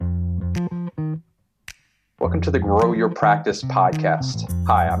Welcome to the Grow Your Practice podcast.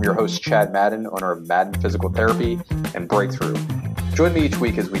 Hi, I'm your host, Chad Madden, owner of Madden Physical Therapy and Breakthrough. Join me each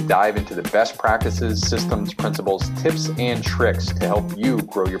week as we dive into the best practices, systems, principles, tips, and tricks to help you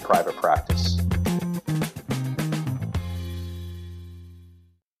grow your private practice.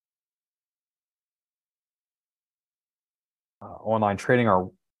 Online training, our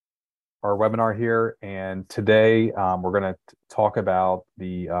webinar here, and today we're going to talk about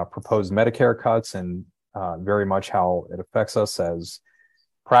the proposed Medicare cuts and very much how it affects us as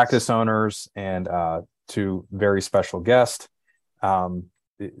practice owners, and two very special guests. First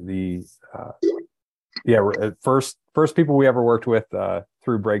people we ever worked with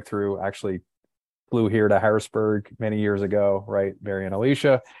through Breakthrough actually flew here to Harrisburg many years ago, right? Mary and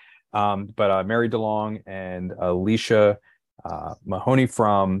Alicia, but Mary DeLong and Alicia Mahoney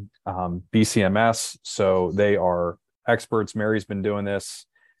from BCMS. So they are experts. Mary's been doing this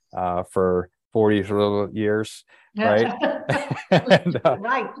for 40 years, right? And,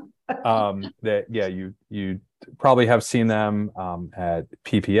 right. You probably have seen them at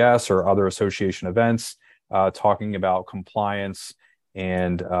PPS or other association events talking about compliance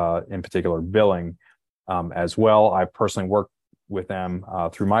and in particular billing as well. I personally worked with them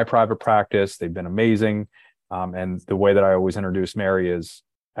through my private practice. They've been amazing. And the way that I always introduce Mary is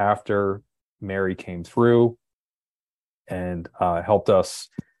after Mary came through and helped us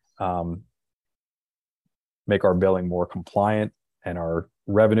make our billing more compliant and our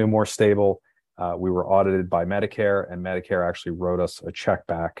revenue more stable. We were audited by Medicare, and Medicare actually wrote us a check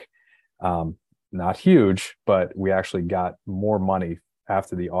back. Not huge, but we actually got more money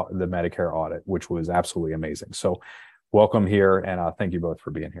after the Medicare audit, which was absolutely amazing. So welcome here, and thank you both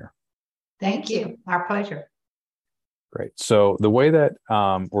for being here. Thank you. Our pleasure. Great. So the way that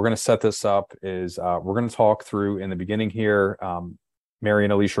we're going to set this up is we're going to talk through in the beginning here. Mary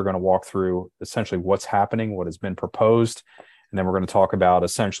and Alicia are going to walk through essentially what's happening, what has been proposed, and then we're going to talk about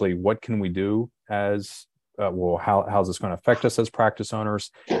essentially what can we do as how's this going to affect us as practice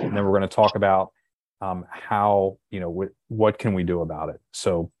owners, and then we're going to talk about how, what can we do about it.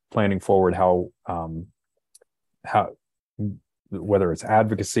 So planning forward how whether it's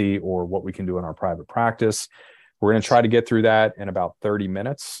advocacy or what we can do in our private practice. We're going to try to get through that in about 30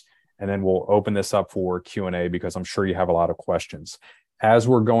 minutes, and then we'll open this up for Q&A because I'm sure you have a lot of questions. As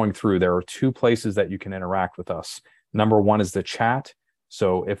we're going through, there are two places that you can interact with us. Number one is the chat.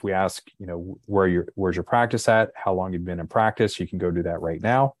 So if we ask, where's your practice at, how long you've been in practice, you can go do that right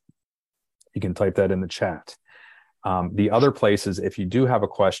now. You can type that in the chat. The other place is if you do have a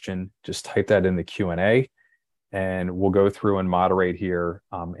question, just type that in the Q&A. And we'll go through and moderate here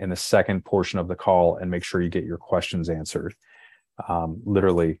in the second portion of the call and make sure you get your questions answered,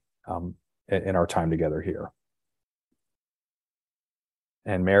 literally in our time together here.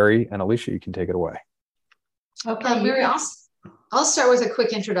 And Mary and Alicia, you can take it away. Okay, Mary, I'll start with a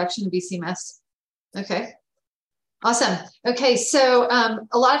quick introduction to BCMS. Okay. Awesome. Okay, so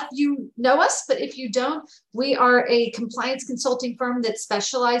a lot of you know us, but if you don't, we are a compliance consulting firm that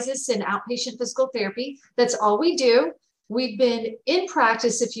specializes in outpatient physical therapy. That's all we do. We've been in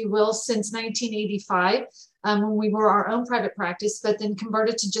practice, if you will, since 1985, when we were our own private practice, but then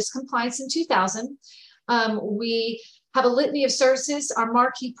converted to just compliance in 2000. We have a litany of services. Our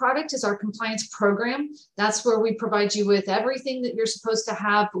marquee product is our compliance program. That's where we provide you with everything that you're supposed to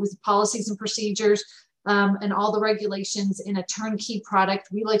have with policies and procedures, and all the regulations in a turnkey product.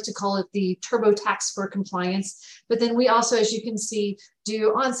 We like to call it the TurboTax for compliance. But then we also, as you can see,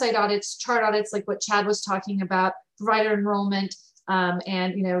 do on-site audits, chart audits, like what Chad was talking about, provider enrollment,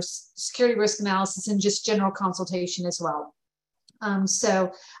 and security risk analysis, and just general consultation as well.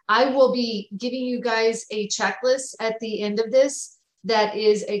 So I will be giving you guys a checklist at the end of this that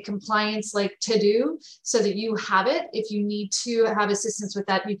is a compliance to-do, so that you have it. If you need to have assistance with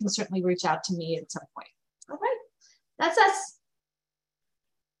that, you can certainly reach out to me at some point. All right, that's us.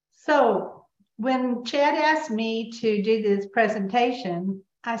 So when Chad asked me to do this presentation,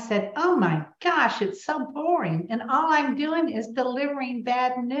 I said, oh my gosh, it's so boring. And all I'm doing is delivering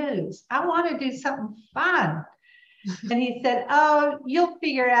bad news. I want to do something fun. And he said, oh, you'll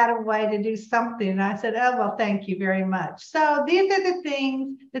figure out a way to do something. And I said, oh, well, thank you very much. So these are the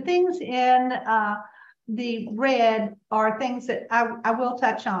things in the red are things that I will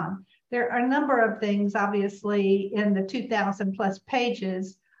touch on. There are a number of things, obviously, in the 2,000 plus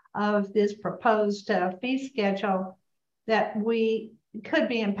pages of this proposed fee schedule that we could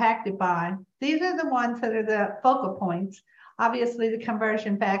be impacted by. These are the ones that are the focal points. Obviously, the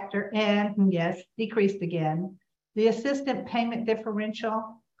conversion factor, and yes, decreased again. The assistant payment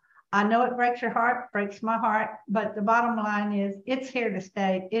differential. I know it breaks your heart, breaks my heart, but the bottom line is it's here to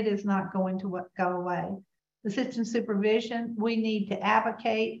stay. It is not going to go away. assistant supervision, we need to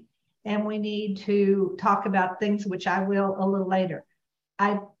advocate, and we need to talk about things, which I will a little later.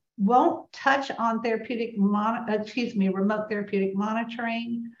 I won't touch on remote therapeutic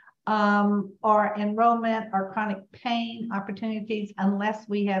monitoring or enrollment or chronic pain opportunities unless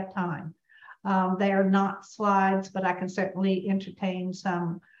we have time. They are not slides, but I can certainly entertain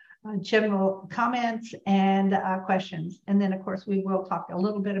some general comments and questions. And then, of course, we will talk a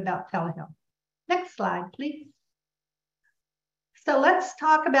little bit about telehealth. Next slide, please. So let's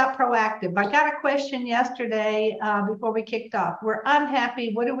talk about proactive. I got a question yesterday before we kicked off. We're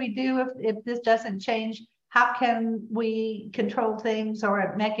unhappy. What do we do if this doesn't change? How can we control things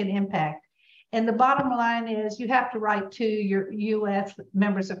or make an impact? And the bottom line is you have to write to your U.S.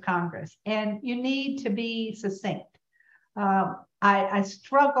 members of Congress, and you need to be succinct. I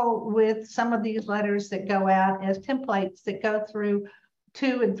struggle with some of these letters that go out as templates that go through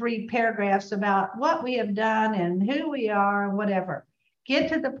 2 and 3 paragraphs about what we have done and who we are, whatever. Get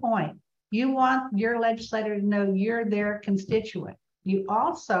to the point. You want your legislator to know you're their constituent. You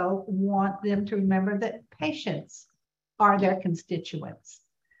also want them to remember that patients are their constituents.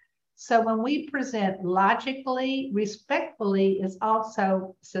 So when we present logically, respectfully is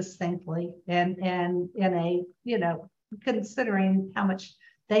also succinctly and in a, considering how much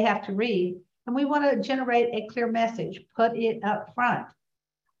they have to read. And we want to generate a clear message, put it up front.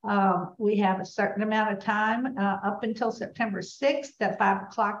 We have a certain amount of time up until September 6th at 5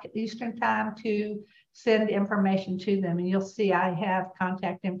 o'clock Eastern time to send information to them. And you'll see I have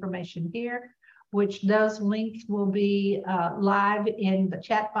contact information here, which those links will be live in the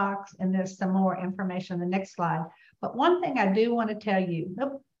chat box. And there's some more information on the next slide. But one thing I do want to tell you,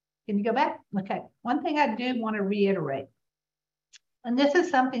 can you go back? Okay. One thing I do want to reiterate, and this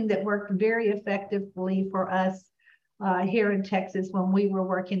is something that worked very effectively for us here in Texas when we were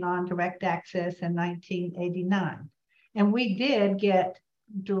working on direct access in 1989. And we did get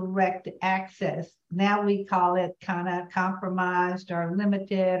direct access. Now we call it kind of compromised or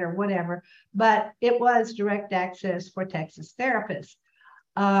limited or whatever, but it was direct access for Texas therapists.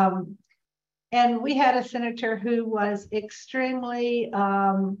 And we had a senator who was extremely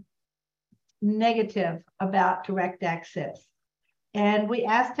negative about direct access. And we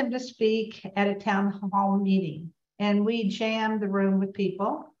asked him to speak at a town hall meeting. And we jammed the room with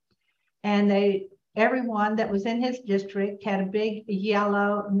people, and everyone that was in his district had a big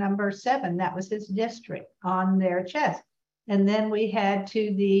yellow number 7. That was his district on their chest. And then we had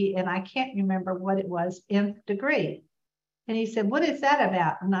and I can't remember what it was, nth degree. And he said, what is that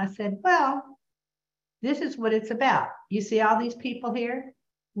about? And I said, well, this is what it's about. You see all these people here?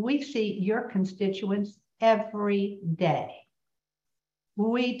 We see your constituents every day.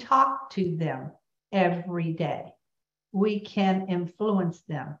 We talk to them every day. We can influence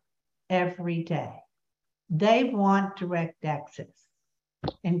them every day. They want direct access.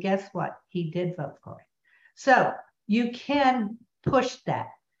 And guess what? He did vote for it. So you can push that.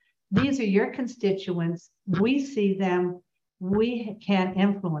 These are your constituents. We see them. We can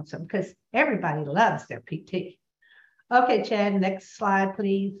influence them because everybody loves their PT. Okay, Chad, next slide,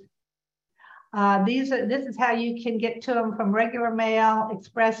 please. This is how you can get to them from regular mail,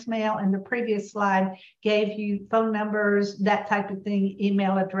 express mail, and the previous slide gave you phone numbers, that type of thing,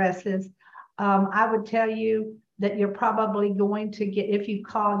 email addresses. I would tell you that you're probably going to get, if you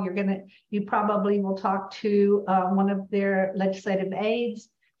call, you probably will talk to one of their legislative aides.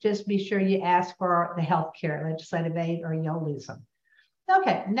 Just be sure you ask for the healthcare legislative aide or you'll lose them.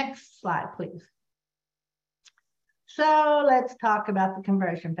 Okay, next slide, please. So let's talk about the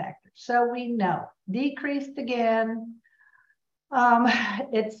conversion factor. So we know decreased again.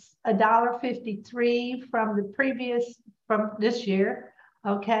 It's $1.53 from this year.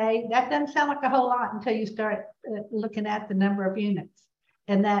 Okay, that doesn't sound like a whole lot until you start looking at the number of units,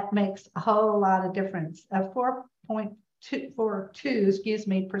 and that makes a whole lot of difference. A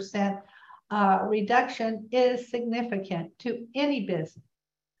 4.2% reduction is significant to any business.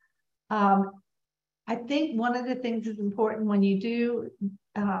 I think one of the things that's important when you do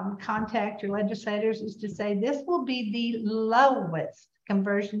contact your legislators is to say this will be the lowest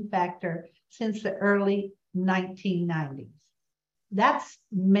conversion factor since the early 1990s. That's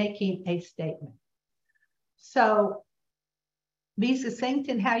making a statement. So be succinct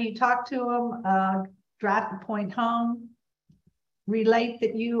in how you talk to them, drive the point home, relate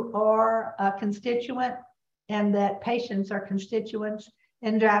that you are a constituent and that patients are constituents,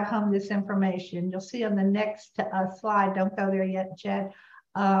 and drive home this information. You'll see on the next slide, don't go there yet, Chad.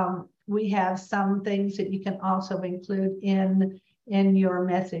 We have some things that you can also include in your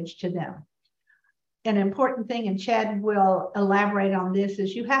message to them. an important thing, and Chad will elaborate on this,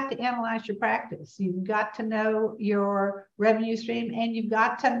 is you have to analyze your practice. You've got to know your revenue stream and you've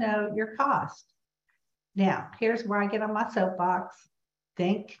got to know your cost. Now, here's where I get on my soapbox.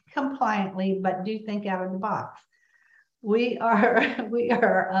 Think compliantly, but do think out of the box. We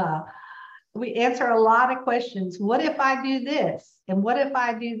answer a lot of questions. What if I do this? And what if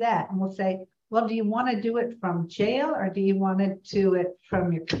I do that? And we'll say, well, do you want to do it from jail or do you want to do it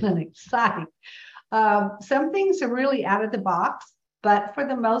from your clinic site? Some things are really out of the box, but for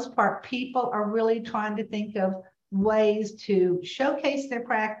the most part, people are really trying to think of ways to showcase their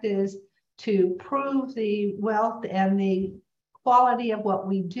practice, to prove the wealth and the quality of what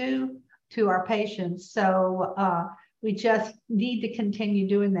we do to our patients. So we just need to continue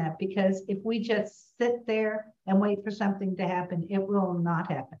doing that, because if we just sit there and wait for something to happen, it will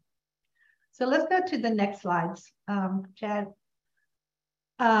not happen. So let's go to the next slides, Chad.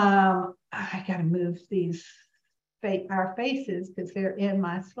 I got to move these our faces because they're in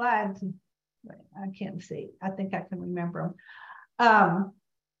my slides. I can't see. I think I can remember them.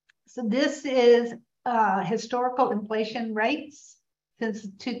 So this is historical inflation rates since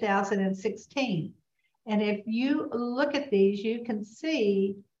 2016. And if you look at these, you can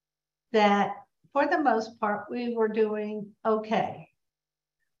see that for the most part, we were doing okay.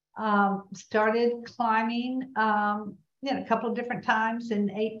 Started climbing a couple of different times in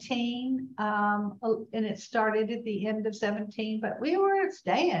 18, and it started at the end of 17, but we were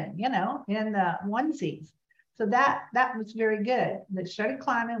staying, in the onesies. So that was very good. They started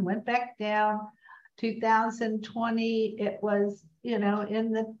climbing, went back down. 2020, it was,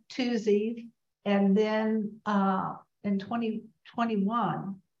 in the twosies. And then in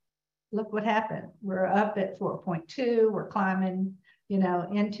 2021, look what happened. We're up at 4.2. We're climbing,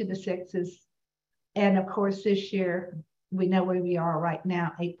 into the sixes. And of course, this year, we know where we are right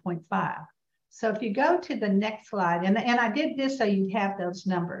now, 8.5. So if you go to the next slide, and I did this so you'd have those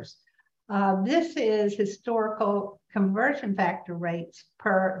numbers. This is historical conversion factor rates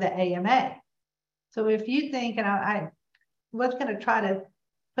per the AMA. So if you think, and I was going to try to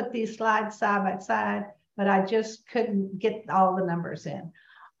put these slides side by side, but I just couldn't get all the numbers in.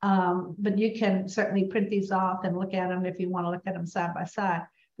 But you can certainly print these off and look at them if you want to look at them side by side.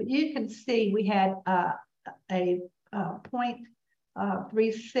 But you can see we had a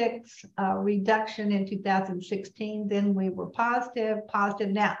 0.36 reduction in 2016. Then we were positive.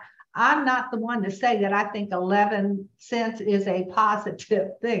 Now, I'm not the one to say that I think 11 cents is a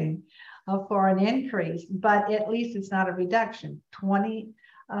positive thing for an increase, but at least it's not a reduction. We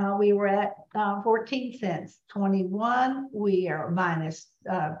were at 14 cents. 21, we are minus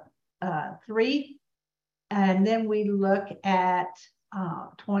 3. And then we look at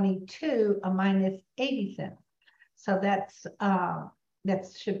 22, a minus 80 cents. So that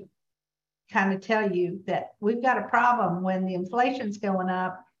should kind of tell you that we've got a problem when the inflation's going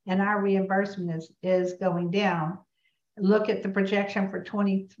up and our reimbursement is going down. Look at the projection for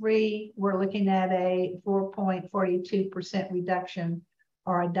 23. We're looking at a 4.42% reduction,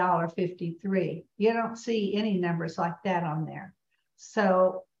 or $1.53. You don't see any numbers like that on there.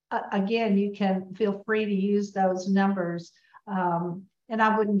 So again, you can feel free to use those numbers. And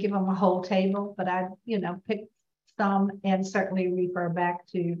I wouldn't give them a whole table, but I'd, pick some and certainly refer back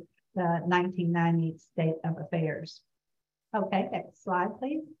to the 1990 state of affairs. Okay, next slide,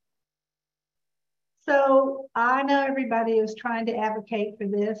 please. So I know everybody is trying to advocate for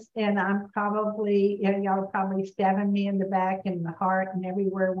this, and I'm probably, y'all are probably stabbing me in the back and the heart and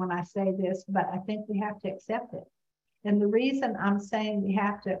everywhere when I say this, but I think we have to accept it. And the reason I'm saying we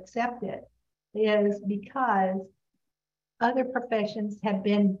have to accept it is because other professions have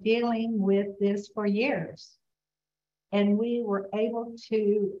been dealing with this for years. And we were able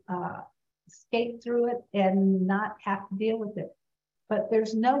to skate through it and not have to deal with it. But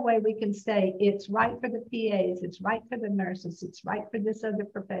there's no way we can say it's right for the PAs, it's right for the nurses, it's right for this other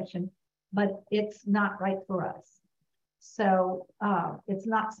profession, but it's not right for us. So it's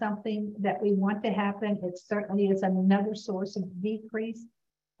not something that we want to happen. It certainly is another source of decrease,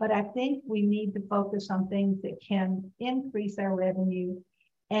 but I think we need to focus on things that can increase our revenue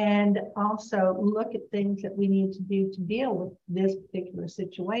and also look at things that we need to do to deal with this particular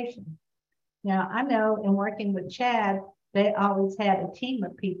situation. Now, I know in working with Chad, they always had a team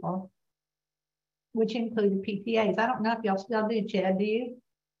of people, which included PTAs. I don't know if y'all still do, Chad, do you?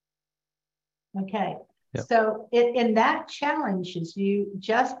 Okay. Yep. So and that challenges you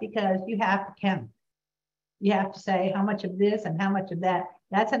just because you have to count. You have to say how much of this and how much of that.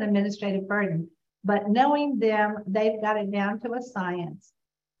 That's an administrative burden. But knowing them, they've got it down to a science.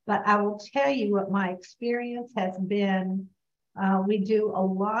 But I will tell you what my experience has been We do a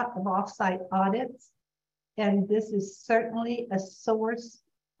lot of offsite audits, and this is certainly a source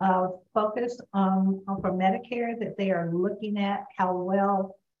of focus for Medicare, that they are looking at how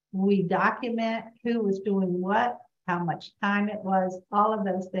well we document who was doing what, how much time it was, all of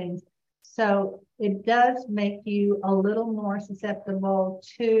those things. So it does make you a little more susceptible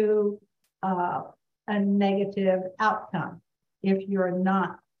to a negative outcome if you're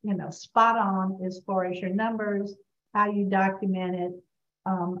not, spot on as far as your numbers, how you document it.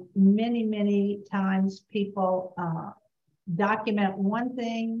 Many times people document one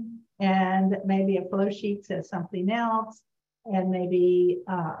thing and maybe a flow sheet says something else, and maybe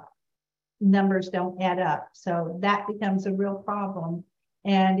numbers don't add up. So that becomes a real problem,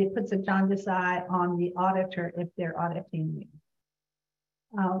 and it puts a jaundiced eye on the auditor if they're auditing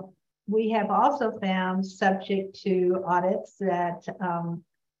you. We have also found, subject to audits, that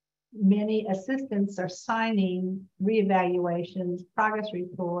many assistants are signing reevaluations, progress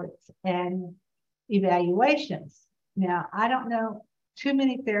reports, and evaluations. Now, I don't know too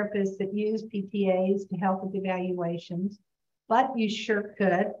many therapists that use PTAs to help with evaluations, but you sure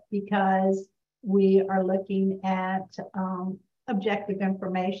could, because we are looking at objective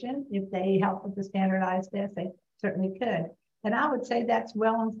information. If they help with the standardized test, they certainly could. And I would say that's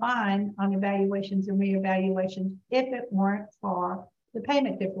well and fine on evaluations and reevaluations if it weren't for the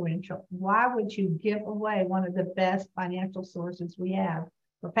payment differential. Why would you give away one of the best financial sources we have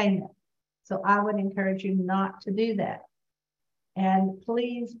for payment? So I would encourage you not to do that. And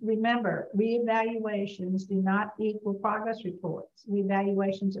please remember, reevaluations do not equal progress reports.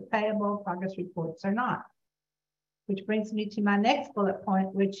 Reevaluations are payable, progress reports are not. Which brings me to my next bullet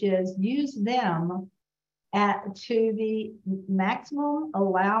point, which is use them to the maximum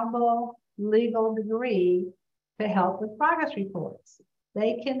allowable legal degree to help with progress reports.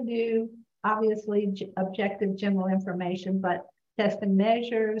 They can do, obviously, objective general information, but test and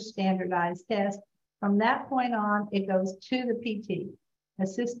measures, standardized tests. From that point on, it goes to the PT.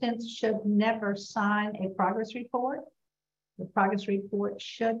 Assistants should never sign a progress report. The progress report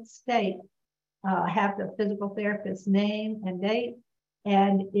should state, have the physical therapist's name and date.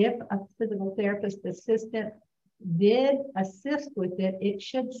 And if a physical therapist assistant did assist with it, it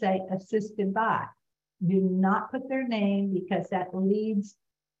should say assisted by. Do not put their name, because that leads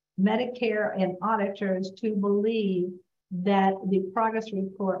Medicare and auditors to believe that the progress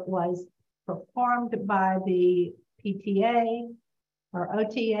report was performed by the PTA or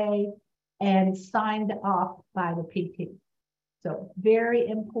OTA and signed off by the PT. So very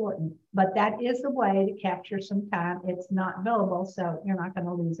important, but that is a way to capture some time. It's not billable, so you're not going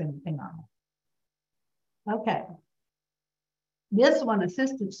to lose anything on it. Okay. This one,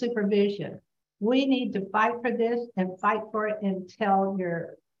 assisted supervision. We need to fight for this and fight for it until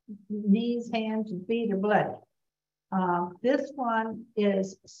your knees, hands, and feet are bloody. This one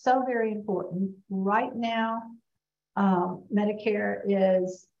is so very important. Right now, Medicare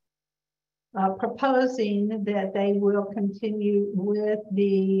is proposing that they will continue with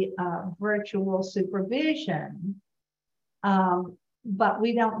the virtual supervision, but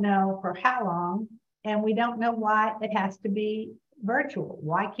we don't know for how long, and we don't know why it has to be virtual.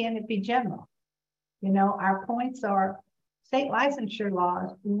 Why can't it be general? Our points are state licensure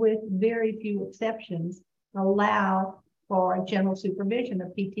laws, with very few exceptions, allow for general supervision of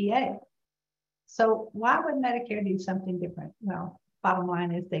PTA. So why would Medicare do something different? Well, bottom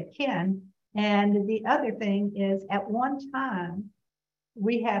line is they can. And the other thing is, at one time,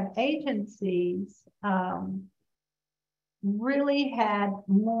 we have agencies really had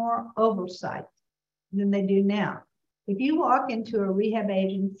more oversight than they do now. If you walk into a rehab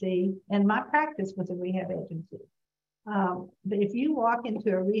agency, and my practice was a rehab agency, but if you walk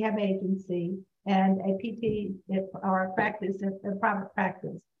into a rehab agency and a PT or a practice, a private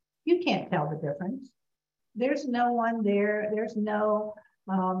practice, you can't tell the difference. There's no one there. There's no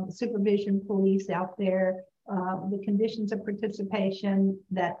supervision police out there. The conditions of participation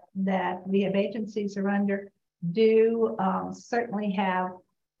that rehab agencies are under do certainly have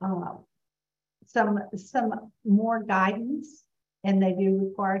some more guidance, and they do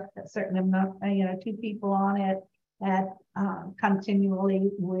require a certain amount, 2 people on it at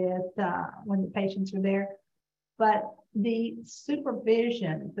continually with when the patients are there. But the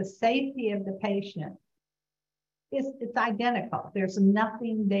supervision, the safety of the patient, it's identical. There's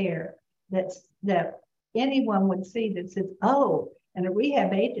nothing there that anyone would see that says, oh, in a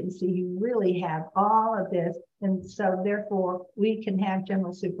rehab agency, you really have all of this, and so therefore we can have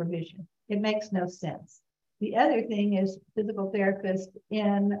general supervision. It makes no sense. The other thing is, physical therapists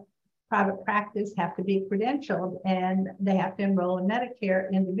in private practice have to be credentialed, and they have to enroll in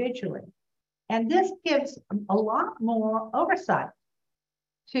Medicare individually. And this gives a lot more oversight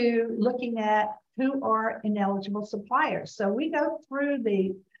to looking at who are ineligible suppliers. So we go through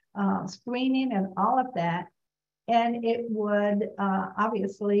the screening and all of that, and it would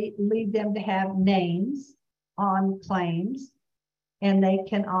obviously lead them to have names on claims, and they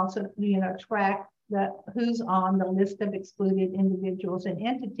can also, track who's on the list of excluded individuals and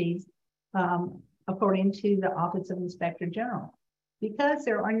entities according to the Office of Inspector General. Because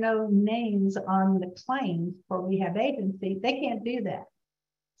there are no names on the claims for rehab agency, they can't do that.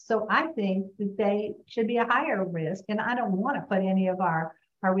 So I think that they should be a higher risk, and I don't want to put any of our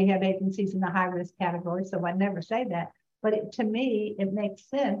rehab agencies in the high risk category, so I never say that. But to me, it makes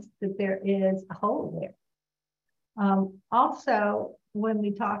sense that there is a hole there. Also, when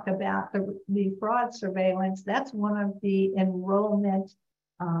we talk about the fraud surveillance, that's one of the enrollment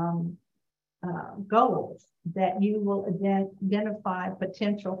goals, that you will identify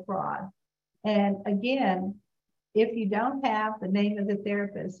potential fraud. And again, if you don't have the name of the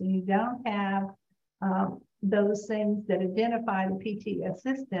therapist and you don't have those things that identify the PT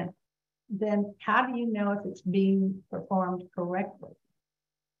assistant, then how do you know if it's being performed correctly?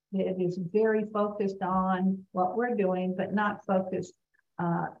 It is very focused on what we're doing, but not focused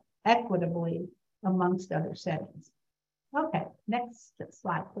equitably amongst other settings. Okay, next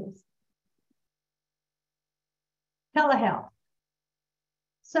slide, please. Telehealth.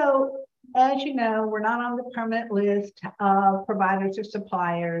 So, as you know, we're not on the permanent list of providers or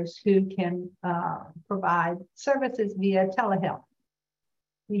suppliers who can provide services via telehealth.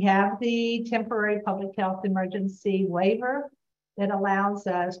 We have the temporary public health emergency waiver that allows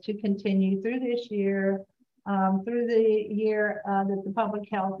us to continue through this year, through the year that the public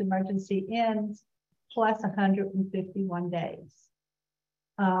health emergency ends, plus 151 days.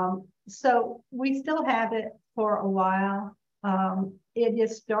 So we still have it for a while. It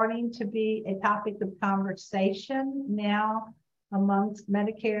is starting to be a topic of conversation now amongst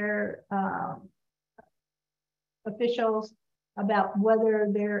Medicare officials about whether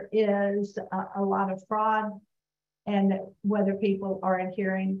there is a lot of fraud and whether people are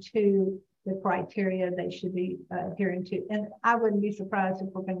adhering to the criteria they should be adhering to. And I wouldn't be surprised if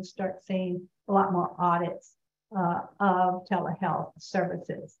we're going to start seeing a lot more audits of telehealth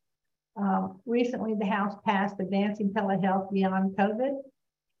services. Recently, the House passed Advancing Telehealth Beyond COVID,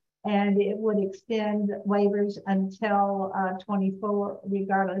 and it would extend waivers until 24,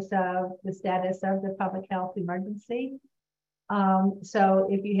 regardless of the status of the public health emergency. So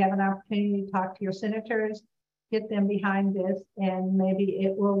if you have an opportunity to talk to your senators, get them behind this, and maybe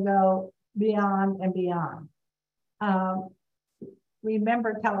it will go beyond and beyond.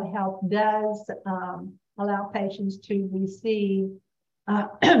 Remember, telehealth does allow patients to receive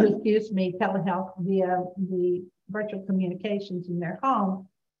telehealth via the virtual communications in their home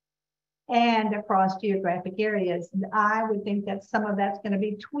and across geographic areas. And I would think that some of that's going to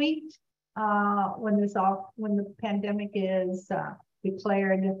be tweaked when the pandemic is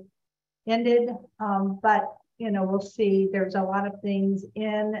declared ended. But we'll see. There's a lot of things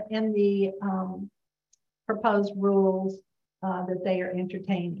in the proposed rules that they are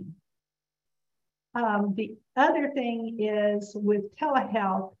entertaining. The other thing is with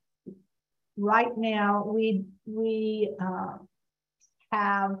telehealth, right now we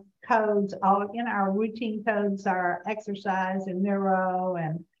have codes all in our routine codes, our exercise and neuro,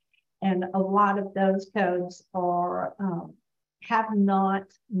 and a lot of those codes are have not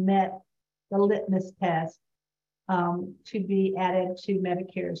met the litmus test to be added to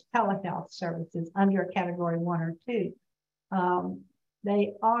Medicare's telehealth services under category 1 or 2.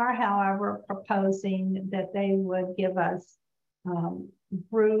 They are, however, proposing that they would give us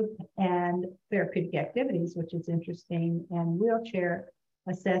group and therapeutic activities, which is interesting, and wheelchair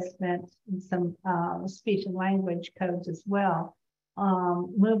assessment and some speech and language codes as well,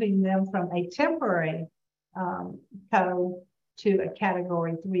 moving them from a temporary code to a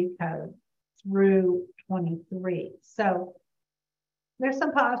category 3 code through 23. So there's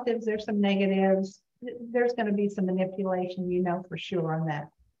some positives, there's some negatives. There's going to be some manipulation, for sure on that.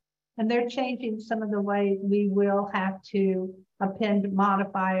 And they're changing some of the ways we will have to append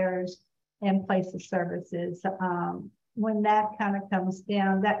modifiers and place of services. When that kind of comes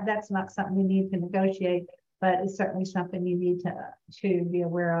down, that's not something we need to negotiate, but it's certainly something you need to be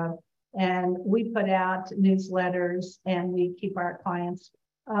aware of. And we put out newsletters and we keep our clients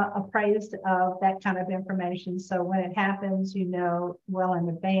appraised of that kind of information. So when it happens, well in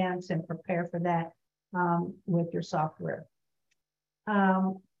advance and prepare for that with your software.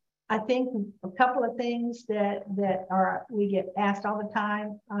 I think a couple of things that we get asked all the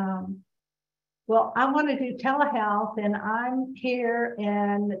time. well, I want to do telehealth and I'm here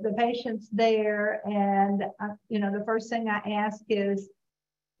and the patient's there. And, the first thing I ask is,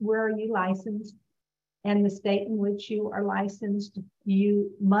 where are you licensed? And the state in which you are licensed,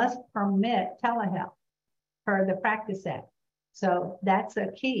 you must permit telehealth per the Practice Act. So that's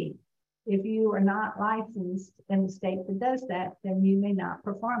a key. If you are not licensed in the state that does that, then you may not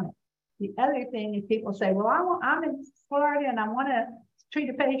perform it. The other thing is people say, well, I'm in Florida and I want to treat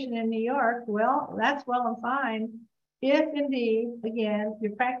a patient in New York. Well, that's well and fine. If indeed, again,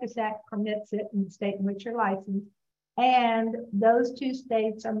 your Practice Act permits it in the state in which you're licensed, and those two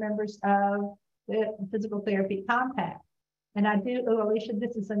states are members of the Physical Therapy Compact. And Alicia,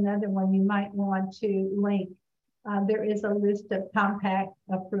 this is another one you might want to link. There is a list of compact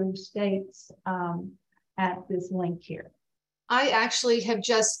approved states at this link here. I actually have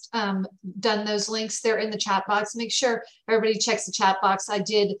just done those links. They're in the chat box. Make sure everybody checks the chat box. I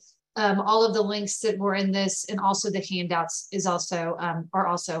did all of the links that were in this, and also the handouts are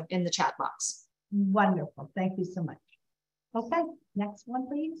also in the chat box. Wonderful. Thank you so much. Okay, next one,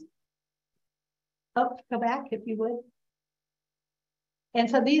 please. Oh, go back if you would. And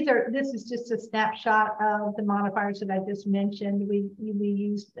so this is just a snapshot of the modifiers that I just mentioned. We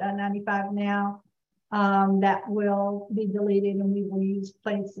used 95 now. That will be deleted, and we will use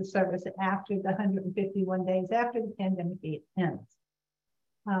place of service after the 151 days after the pandemic ends.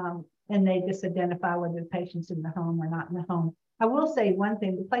 And they just identify whether the patient's in the home or not in the home. I will say one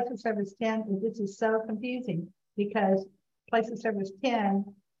thing, the place of service 10, this is so confusing because place of service 10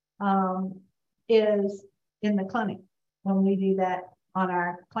 is in the clinic when we do that on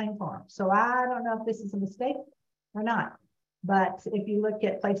our claim form. So I don't know if this is a mistake or not, but if you look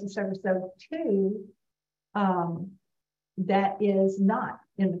at place of service 02, that is not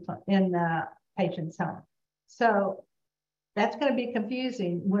in the patient's home. So that's going to be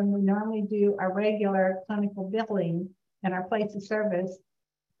confusing when we normally do our regular clinical billing and our place of service,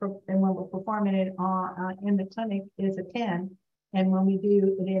 and when we're performing it in the clinic is a 10, and when we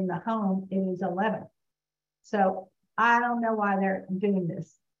do it in the home, it is 11. So I don't know why they're doing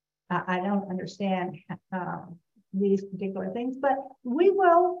this. I don't understand these particular things, but we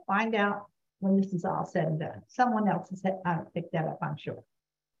will find out when this is all said and done. Someone else has picked that up, I'm sure.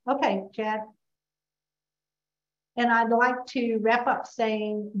 Okay, Chad. And I'd like to wrap up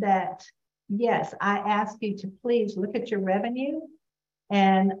saying that, yes, I ask you to please look at your revenue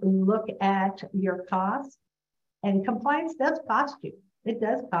and look at your costs. And compliance does cost you. It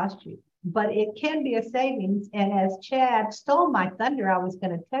does cost you, but it can be a savings. And as Chad stole my thunder, I was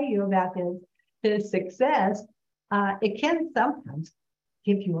going to tell you about his success. It can sometimes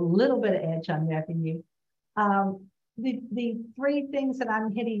give you a little bit of edge on revenue. The three things that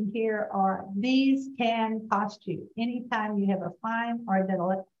I'm hitting here are these can cost you. Anytime you have a fine or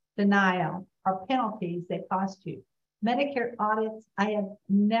a denial or penalties, they cost you. Medicare audits, I have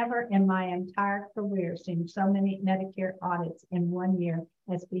never in my entire career seen so many Medicare audits in 1 year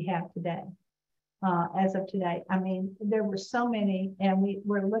as we have today. As of today, I mean, there were so many, and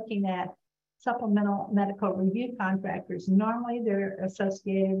we're looking at supplemental medical review contractors. Normally they're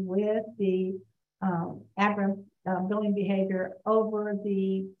associated with the aberrant billing behavior over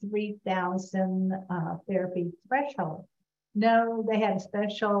the 3,000 therapy threshold. No, they had a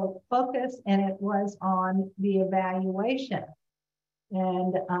special focus, and it was on the evaluation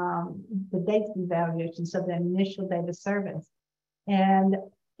and the dates of evaluation, so the initial date of service. And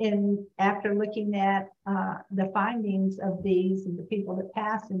after looking at the findings of these and the people that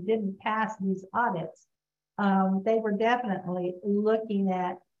passed and didn't pass these audits, they were definitely looking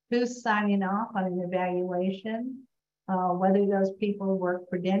at who's signing off on an evaluation, whether those people were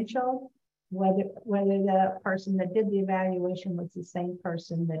credentialed, whether the person that did the evaluation was the same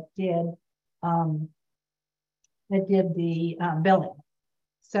person that did the billing.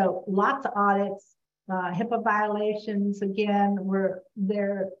 So lots of audits, HIPAA violations. Again,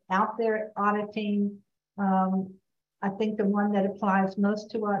 they're out there auditing. I think the one that applies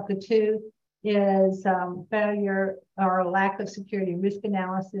most to the two is failure or lack of security risk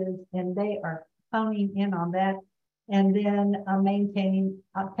analysis, and they are honing in on that. And then obtaining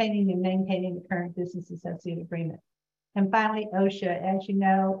and maintaining the current business associate agreement. And finally, OSHA. As you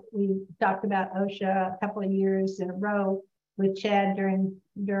know, we talked about OSHA a couple of years in a row with Chad during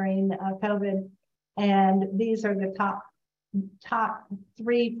COVID. And these are the top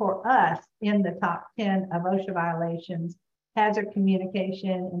three for us in the top 10 of OSHA violations: hazard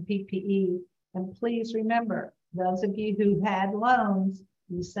communication and PPE. And please remember, those of you who had loans,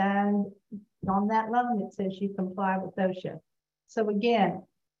 you signed on that loan, it says you comply with OSHA. So again,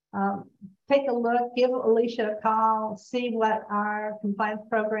 take a look, give Alicia a call, see what our compliance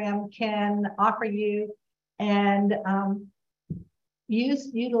program can offer you, and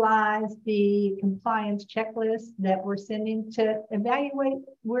utilize the compliance checklist that we're sending to evaluate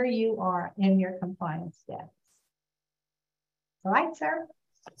where you are in your compliance status. All right, sir.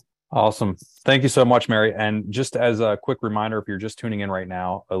 Awesome. Thank you so much, Mary. And just as a quick reminder, if you're just tuning in right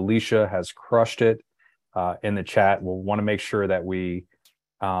now, Alicia has crushed it in the chat. We'll want to make sure that we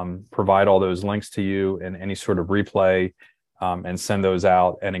provide all those links to you in any sort of replay and send those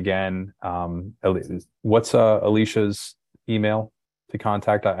out. And again, what's Alicia's email to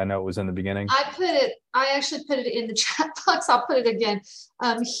contact? I know it was in the beginning. I actually put it in the chat box. I'll put it again.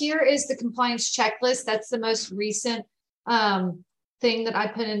 Here is the compliance checklist. That's the most recent thing that I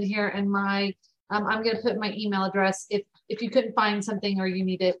put in here. And my, I'm going to put my email address if you couldn't find something or you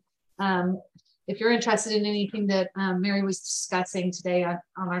need it. If you're interested in anything that Mary was discussing today on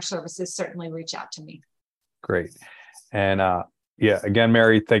our services, certainly reach out to me. Great. And yeah, again,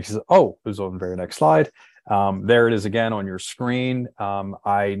 Mary, thanks. Oh, it was on the very next slide. There it is again on your screen.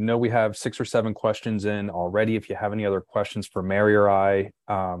 I know we have 6 or 7 questions in already. If you have any other questions for Mary or I,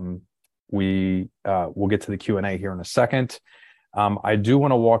 we'll get to the Q&A here in a second. I do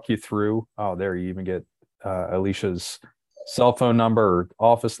want to walk you through. Oh, there you even get Alicia's cell phone number or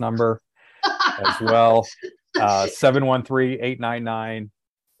office number as well.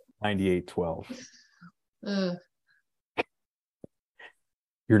 713-899-9812.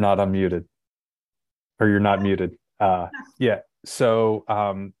 You're not unmuted. Or you're not muted. Yeah. So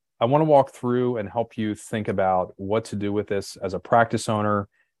I want to walk through and help you think about what to do with this as a practice owner.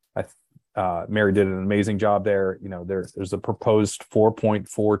 Mary did an amazing job there. You know, there's a proposed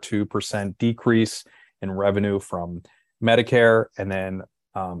 4.42% decrease in revenue from Medicare. And then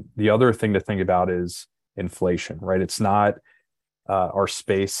the other thing to think about is inflation, right? It's not our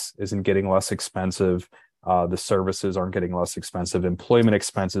space isn't getting less expensive. The services aren't getting less expensive. Employment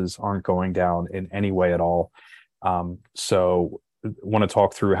expenses aren't going down in any way at all. So I want to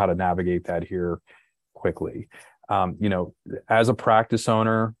talk through how to navigate that here quickly. You know, as a practice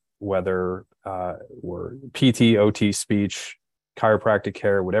owner, whether we're PT, OT, speech, chiropractic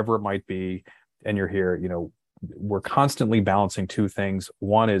care, whatever it might be, and you're here, you know, we're constantly balancing 2 things.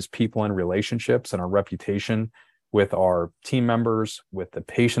 One is people and relationships and our reputation with our team members, with the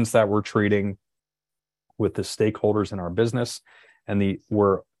patients that we're treating, with the stakeholders in our business. And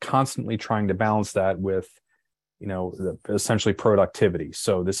we're constantly trying to balance that with, you know, essentially productivity.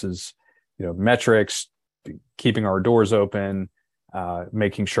 So this is, you know, metrics, keeping our doors open,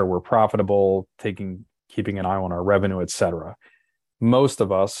 making sure we're profitable, keeping an eye on our revenue, et cetera. Most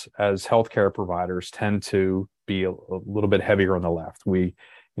of us as healthcare providers tend to be a little bit heavier on the left. We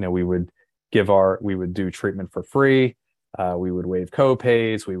would do treatment for free. We would waive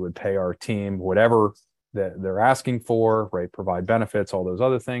co-pays. We would pay our team whatever that they're asking for, right? Provide benefits, all those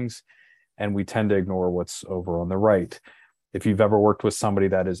other things. And we tend to ignore what's over on the right. If you've ever worked with somebody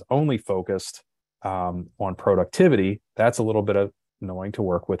that is only focused on productivity, that's a little bit annoying to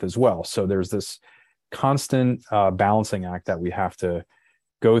work with as well. So there's this constant balancing act that we have to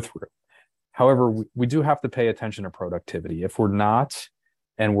go through. However, we do have to pay attention to productivity. If we're not,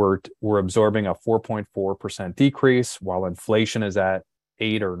 and we're absorbing a 4.4% decrease while inflation is at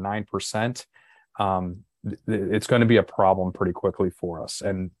 8 or 9%, it's going to be a problem pretty quickly for us.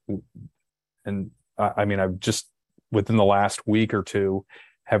 And I mean, I've just within the last week or two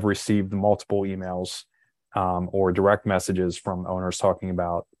have received multiple emails or direct messages from owners talking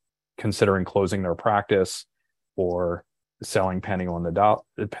about considering closing their practice or selling pennies on the dollar,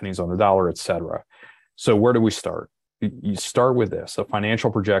 et cetera. So where do we start? You start with this, a financial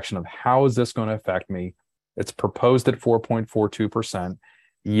projection of how is this going to affect me? It's proposed at 4.42%.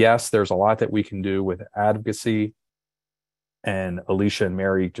 Yes, there's a lot that we can do with advocacy, and Alicia and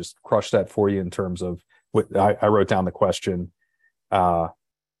Mary just crushed that for you in terms of what I wrote down the question, you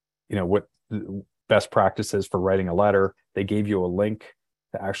know, what best practices for writing a letter. They gave you a link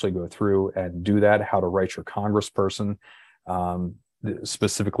to actually go through and do that, how to write your congressperson,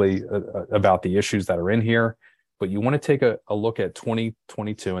 specifically about the issues that are in here. But you want to take a look at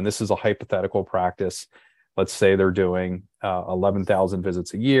 2022, and this is a hypothetical practice. Let's say they're doing 11,000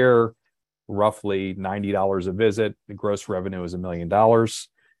 visits a year, roughly $90 a visit. The gross revenue is $1 million.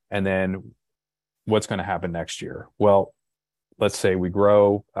 And then what's going to happen next year? Well, let's say we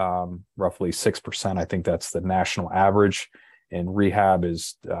grow roughly 6%. I think that's the national average. And rehab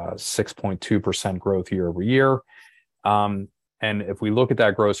is 6.2% growth year over year. And if we look at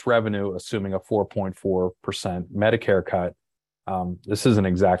that gross revenue, assuming a 4.4% Medicare cut, this isn't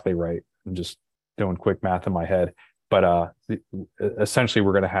exactly right. I'm just doing quick math in my head. Essentially,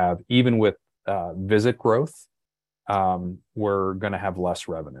 we're going to have, even with visit growth, we're going to have less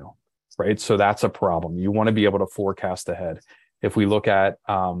revenue, right? So that's a problem. You want to be able to forecast ahead. If we look at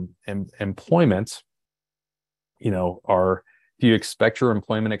employment, do you expect your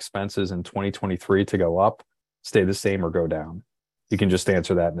employment expenses in 2023 to go up, stay the same, or go down? You can just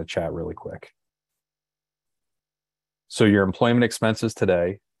answer that in the chat really quick. So your employment expenses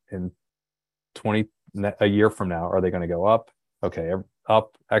today in a year from now, are they going to go up? Okay,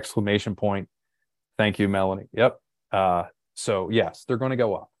 up, exclamation point. Thank you, Melanie. Yep. So yes, they're going to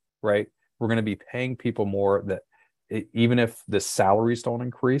go up, right? We're going to be paying people more, that even if the salaries don't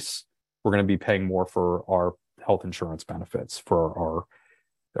increase, we're going to be paying more for our health insurance benefits, for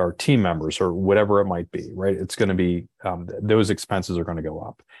our team members, or whatever it might be, right? It's going to be, those expenses are going to go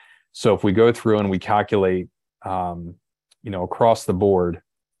up. So if we go through and we calculate, across the board,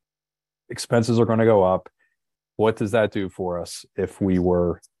 expenses are going to go up. What does that do for us if we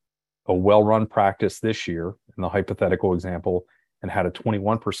were a well-run practice this year, in the hypothetical example, and had a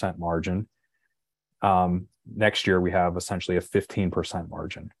 21% margin? Next year, we have essentially a 15%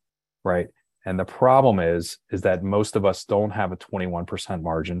 margin, right? And the problem is that most of us don't have a 21%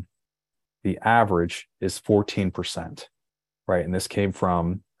 margin. The average is 14%, right? And this came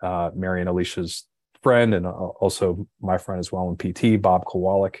from Mary and Alicia's friend, and also my friend as well in PT, Bob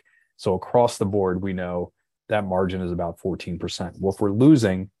Kowalik. So across the board, we know that margin is about 14%. Well, if we're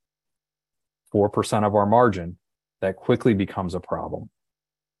losing 4% of our margin, that quickly becomes a problem,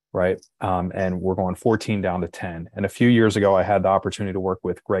 right? And we're going 14 down to 10. And a few years ago, I had the opportunity to work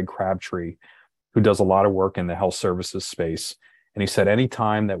with Greg Crabtree, who does a lot of work in the health services space. And he said,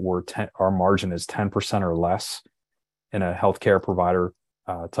 anytime that our margin is 10% or less in a healthcare provider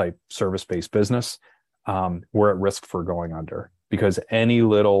type service-based business, we're at risk for going under, because any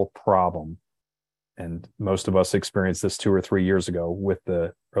little problem, and most of us experienced this 2 or 3 years ago with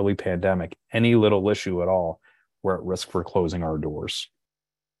the early pandemic, any little issue at all, we're at risk for closing our doors.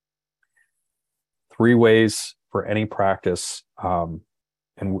 3 ways for any practice, and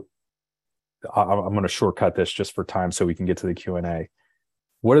I'm going to shortcut this just for time so we can get to the Q&A.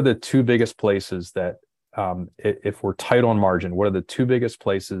 What are the 2 biggest places that, if we're tight on margin, what are the 2 biggest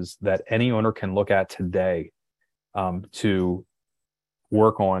places that any owner can look at today to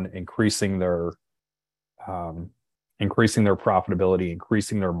work on increasing their profitability,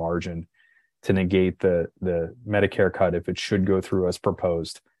 increasing their margin, to negate the Medicare cut if it should go through as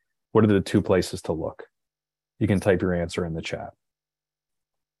proposed? What are the 2 places to look? You can type your answer in the chat.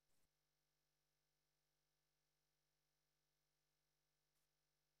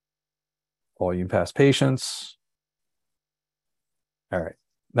 Volume past patients. All right.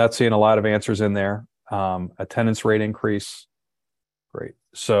 That's seeing a lot of answers in there. Attendance rate increase. Great.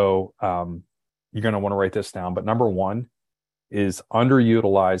 So you're going to want to write this down. But number 1 is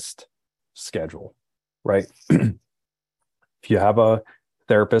underutilized schedule, right? If you have a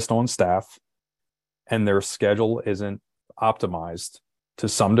therapist on staff and their schedule isn't optimized to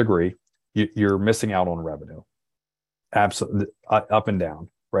some degree, you're missing out on revenue. Absolutely, up and down,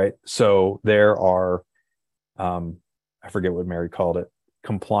 right? So there are, I forget what Mary called it,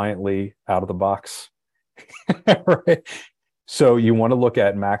 compliantly out of the box, right? So you want to look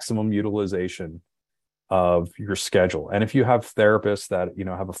at maximum utilization of your schedule. And if you have therapists that,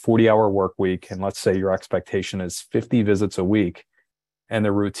 have a 40-hour work week, and let's say your expectation is 50 visits a week, and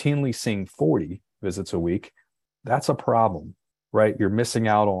they're routinely seeing 40 visits a week, that's a problem, right? You're missing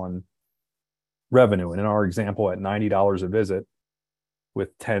out on revenue. And in our example, at $90 a visit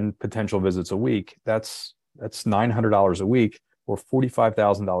with 10 potential visits a week, that's $900 a week, or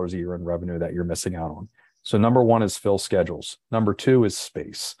 $45,000 a year in revenue that you're missing out on. So number 1 is fill schedules. Number 2 is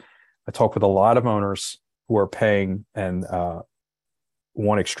space. I talk with a lot of owners who are paying, and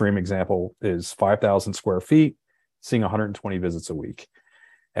one extreme example is 5,000 square feet, seeing 120 visits a week.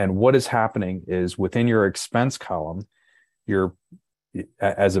 And what is happening is, within your expense column, you're,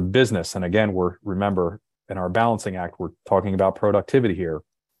 as a business, and again, remember, in our balancing act, we're talking about productivity here.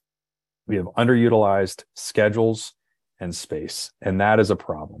 We have underutilized schedules and space, and that is a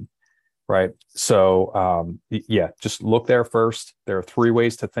problem, right? So just look there first. There are 3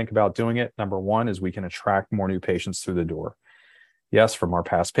 ways to think about doing it. Number 1 is we can attract more new patients through the door. Yes, from our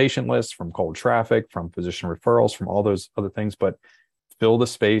past patient list, from cold traffic, from physician referrals, from all those other things, but fill the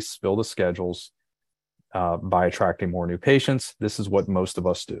space, fill the schedules by attracting more new patients. This is what most of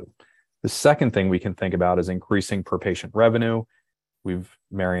us do. The second thing we can think about is increasing per patient revenue.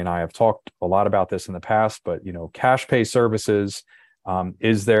 Mary and I have talked a lot about this in the past, but, cash pay services,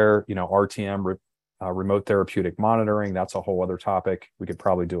 is there, RTM, remote therapeutic monitoring? That's a whole other topic. We could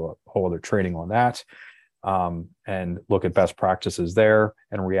probably do a whole other training on that. and look at best practices there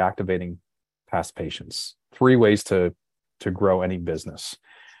and reactivating past patients. 3 ways to grow any business.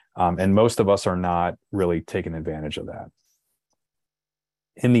 And most of us are not really taking advantage of that.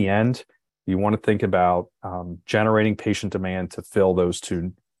 In the end, you want to think about generating patient demand to fill those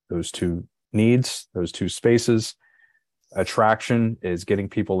two needs, those 2 spaces. Attraction is getting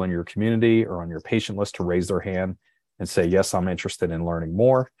people in your community or on your patient list to raise their hand and say, yes, I'm interested in learning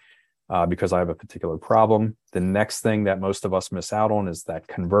more because I have a particular problem. The next thing that most of us miss out on is that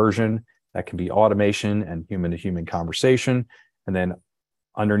conversion. That can be automation and human-to-human conversation. And then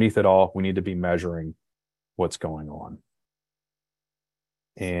underneath it all, we need to be measuring what's going on.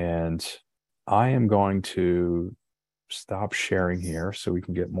 And I am going to stop sharing here so we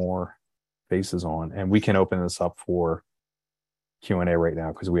can get more faces on, and we can open this up for Q&A right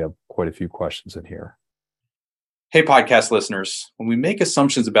now because we have quite a few questions in here. Hey, podcast listeners, when we make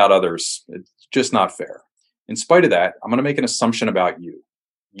assumptions about others, it's just not fair. In spite of that, I'm going to make an assumption about you.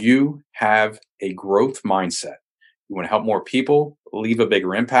 You have a growth mindset. You want to help more people, leave a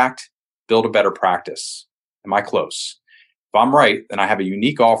bigger impact, build a better practice. Am I close? If I'm right, then I have a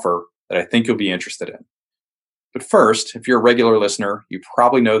unique offer that I think you'll be interested in. But first, if you're a regular listener, you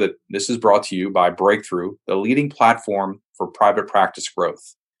probably know that this is brought to you by Breakthrough, the leading platform for private practice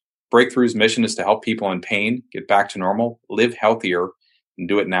growth. Breakthrough's mission is to help people in pain get back to normal, live healthier, and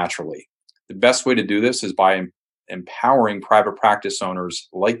do it naturally. The best way to do this is by empowering private practice owners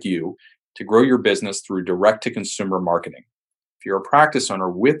like you to grow your business through direct-to-consumer marketing. If you're a practice owner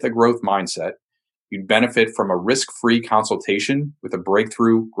with a growth mindset, you'd benefit from a risk-free consultation with a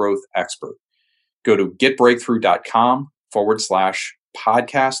Breakthrough growth expert. Go to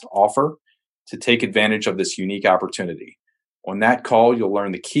getbreakthrough.com/podcast offer to take advantage of this unique opportunity. On that call, you'll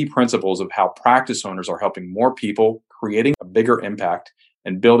learn the key principles of how practice owners are helping more people, creating a bigger impact,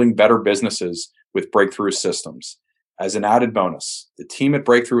 and building better businesses with Breakthrough systems. As an added bonus, the team at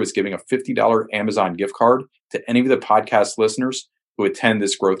Breakthrough is giving a $50 Amazon gift card to any of the podcast listeners who attend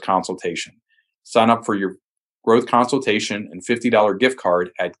this growth consultation. Sign up for your growth consultation and $50 gift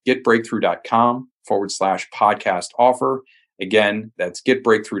card at getbreakthrough.com/podcast offer. Again, that's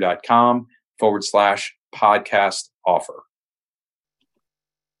getbreakthrough.com/podcast offer.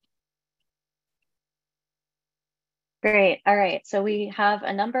 Great. All right. So we have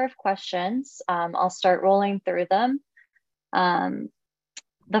a number of questions. I'll start rolling through them. The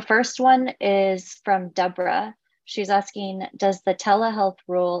first one is from Deborah. She's asking, does the telehealth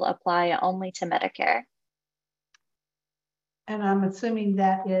rule apply only to Medicare? And I'm assuming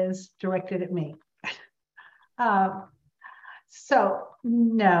that is directed at me. So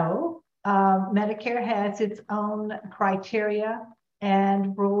no, Medicare has its own criteria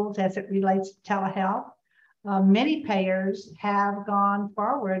and rules as it relates to telehealth. Many payers have gone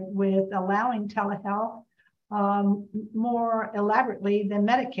forward with allowing telehealth more elaborately than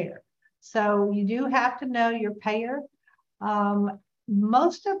Medicare. So you do have to know your payer.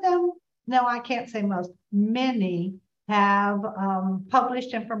 Most of them, no, I can't say most, many have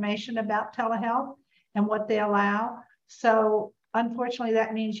published information about telehealth and what they allow. So unfortunately,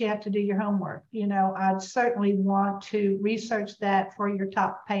 that means you have to do your homework. You know, I'd certainly want to research that for your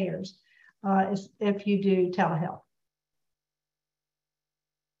top payers if you do telehealth.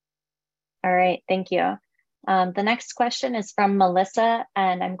 All right, thank you. The next question is from Melissa,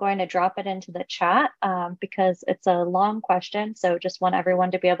 and I'm going to drop it into the chat because it's a long question. So just want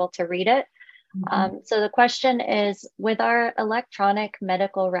everyone to be able to read it. So the question is, with our electronic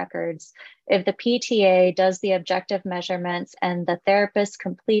medical records, if the PTA does the objective measurements and the therapist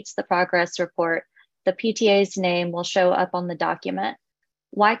completes the progress report, the PTA's name will show up on the document.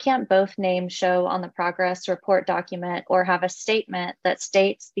 Why can't both names show on the progress report document or have a statement that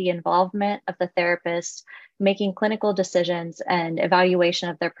states the involvement of the therapist making clinical decisions and evaluation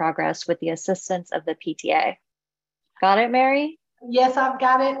of their progress with the assistance of the PTA? Got it, Mary? Yes, I've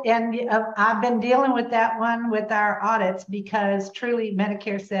got it. And I've been dealing with that one with our audits because truly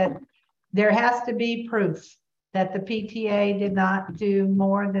Medicare said there has to be proof that the PTA did not do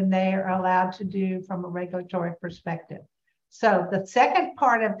more than they are allowed to do from a regulatory perspective. So the second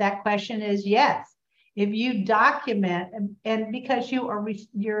part of that question is yes, if you document, and because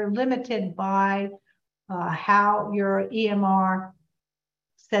you're limited by how your EMR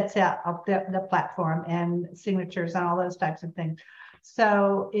sets out the platform and signatures and all those types of things.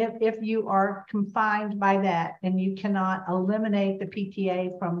 So if you are confined by that and you cannot eliminate the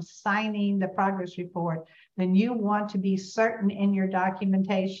PTA from signing the progress report, then you want to be certain in your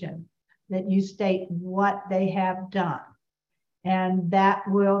documentation that you state what they have done. And that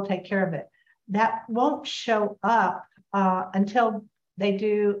will take care of it. That won't show up until they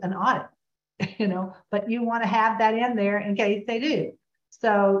do an audit. but you want to have that in there in case they do.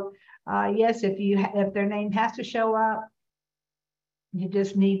 So yes, if their name has to show up, you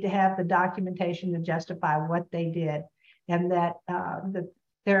just need to have the documentation to justify what they did, and that the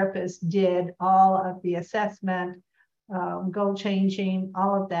therapist did all of the assessment, goal changing,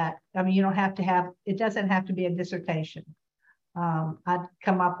 all of that. I mean, you don't have to have, it doesn't have to be a dissertation. I'd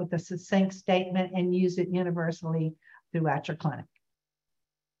come up with a succinct statement and use it universally throughout your clinic.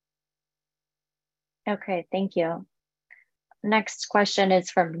 Okay, thank you. Next question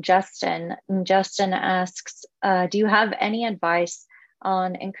is from Justin. And Justin asks, do you have any advice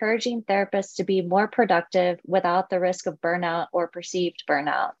on encouraging therapists to be more productive without the risk of burnout or perceived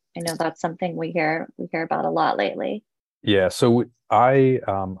burnout? I know that's something we hear about a lot lately. Yeah, so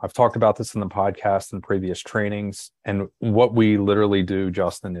I've talked about this in the podcast and previous trainings, and what we literally do,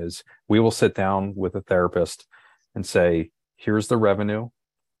 Justin, is we will sit down with a therapist and say, here's the revenue,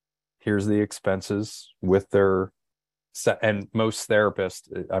 here's the expenses with their set. And most therapists,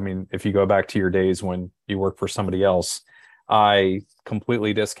 I mean, if you go back to your days when you worked for somebody else, I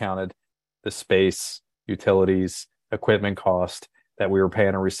completely discounted the space, utilities, equipment cost that we were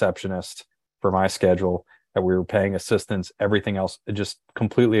paying a receptionist for my schedule, that we were paying assistants, everything else. It just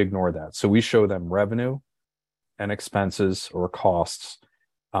completely ignored that. So we show them revenue and expenses or costs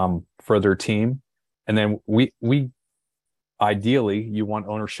for their team. And then we ideally, you want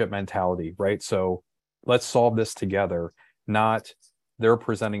ownership mentality, right? So let's solve this together, not they're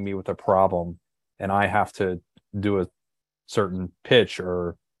presenting me with a problem and I have to do a certain pitch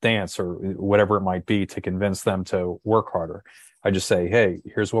or dance or whatever it might be to convince them to work harder. I just say, hey,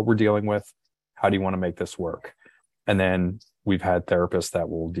 here's what we're dealing with. How do you want to make this work? And then we've had therapists that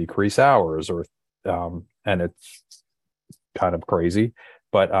will decrease hours or, and it's kind of crazy,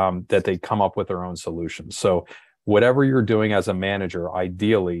 but that they come up with their own solutions. So whatever you're doing as a manager,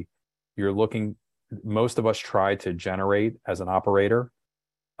 ideally, you're looking, most of us try to generate as an operator.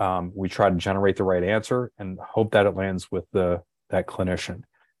 We try to generate the right answer and hope that it lands with that clinician.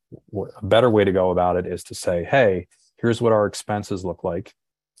 A better way to go about it is to say, hey, here's what our expenses look like.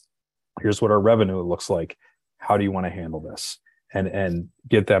 Here's what our revenue looks like. How do you want to handle this? And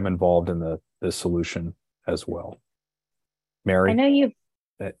get them involved in the solution as well. Mary? I know you've...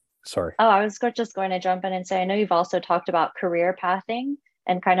 Sorry. Oh, I was just going to jump in and say, I know you've also talked about career pathing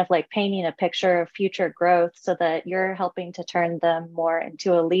and kind of like painting a picture of future growth so that you're helping to turn them more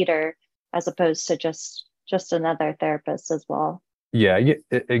into a leader as opposed to just another therapist as well. Yeah,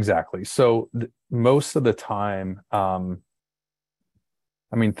 exactly. So most of the time, I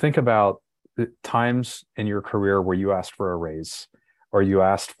mean, think about the times in your career where you asked for a raise or you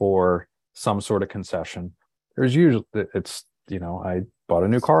asked for some sort of concession. There's usually, it's, I bought a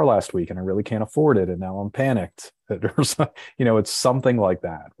new car last week and I really can't afford it. And now I'm panicked. It's something like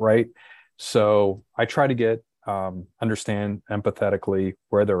that. Right. So I try to understand empathetically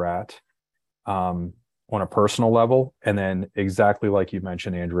where they're at on a personal level. And then exactly like you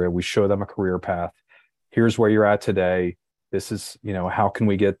mentioned, Andrea, we show them a career path. Here's where you're at today. This is, how can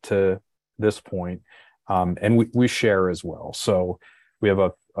we get to this point? And we share as well. So we have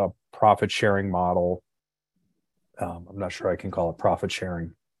a profit sharing model. I'm not sure I can call it profit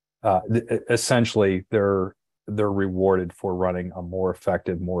sharing. Essentially, they're rewarded for running a more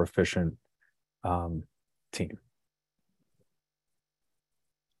effective, more efficient team.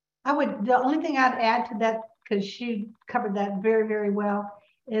 The only thing I'd add to that, because she covered that very, very well,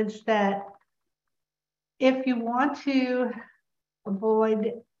 is that if you want to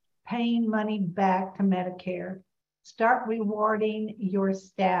avoid paying money back to Medicare, start rewarding your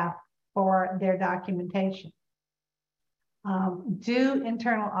staff for their documentation. Do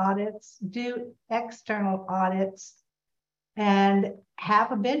internal audits, do external audits, and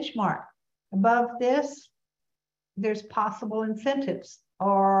have a benchmark. Above this, there's possible incentives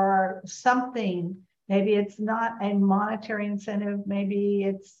or something. Maybe it's not a monetary incentive. Maybe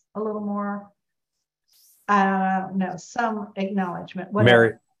it's a little more, some acknowledgement.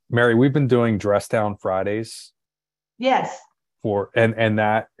 Whatever. Mary, we've been doing Dress Down Fridays. Yes. And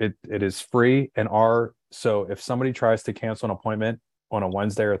that it is free. And so if somebody tries to cancel an appointment on a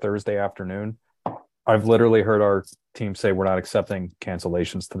Wednesday or Thursday afternoon, I've literally heard our team say we're not accepting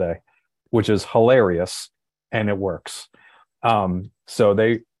cancellations today, which is hilarious, and it works. So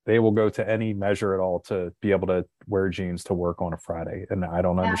they will go to any measure at all to be able to wear jeans to work on a Friday, and I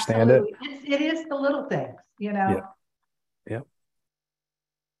don't understand it. It is the little things, Yeah.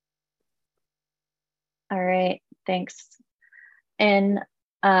 All right, thanks. And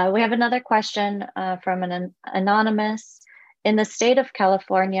we have another question from an anonymous. In the state of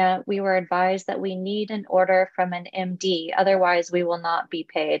California, we were advised that we need an order from an MD, otherwise we will not be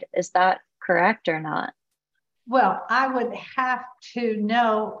paid. Is that correct or not? Well, I would have to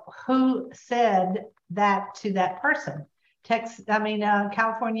know who said that to that person.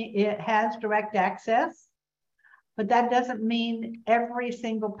 California, it has direct access, but that doesn't mean every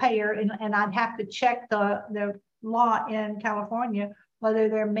single payer, and I'd have to check the law in California, whether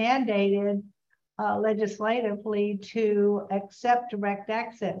they're mandated legislatively to accept direct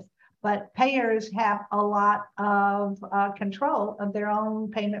access. But payers have a lot of control of their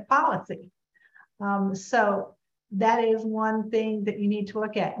own payment policy. So that is one thing that you need to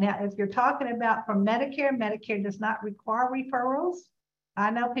look at. Now, if you're talking about from Medicare, Medicare does not require referrals.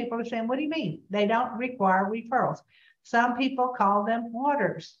 I know people are saying, what do you mean? They don't require referrals. Some people call them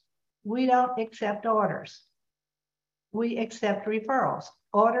orders. We don't accept orders. We accept referrals.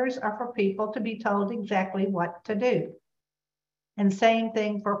 Orders are for people to be told exactly what to do. And same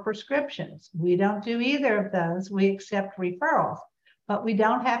thing for prescriptions. We don't do either of those. We accept referrals. But we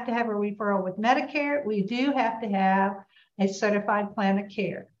don't have to have a referral with Medicare. We do have to have a certified plan of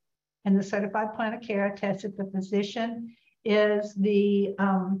care. And the certified plan of care attests that the physician is the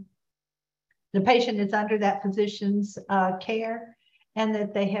patient is under that physician's care, and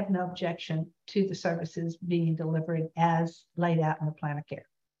that they have no objection to the services being delivered as laid out in the plan of care.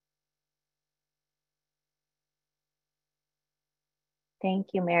 Thank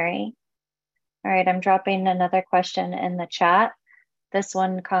you, Mary. All right, I'm dropping another question in the chat. This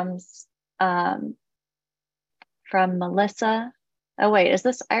one comes from Melissa. Oh, wait, is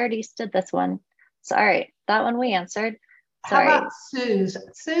this? I already did this one. Sorry, that one we answered. Sorry. How about Sue's?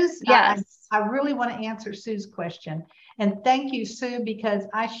 Sue's, yes. I really want to answer Sue's question. And thank you, Sue, because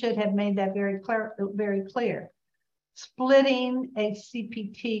I should have made that very clear. Splitting a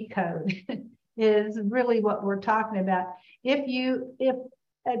CPT code is really what we're talking about. If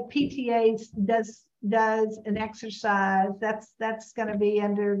a PTA does an exercise, that's going to be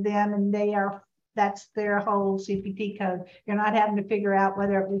under them, and that's their whole CPT code. You're not having to figure out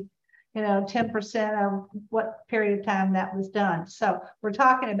whether it was 10% of what period of time that was done. So we're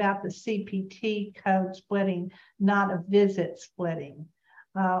talking about the CPT code splitting, not a visit splitting.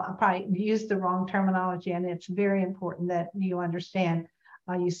 I probably used the wrong terminology, and it's very important that you understand.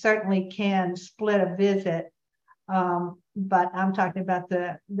 You certainly can split a visit, but I'm talking about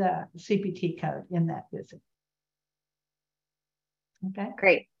the CPT code in that visit. Okay.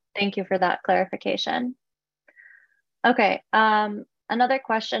 Great. Thank you for that clarification. Okay. Another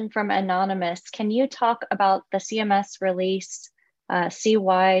question from Anonymous. Can you talk about the CMS release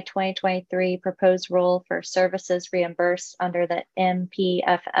CY 2023 proposed rule for services reimbursed under the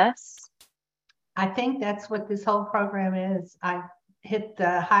MPFS? I think that's what this whole program is. I hit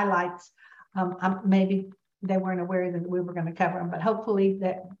the highlights. Maybe they weren't aware that we were going to cover them, but hopefully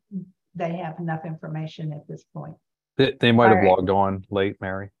that they have enough information at this point. They might have logged on late,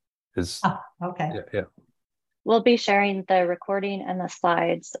 Mary. Okay. Yeah. We'll be sharing the recording and the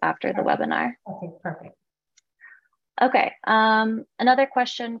slides after the webinar. Okay, perfect. Okay, another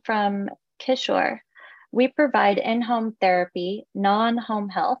question from Kishore. We provide in-home therapy, non-home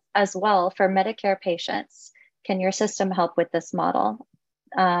health as well for Medicare patients. Can your system help with this model?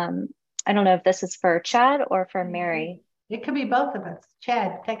 I don't know if this is for Chad or for Mary. It could be both of us.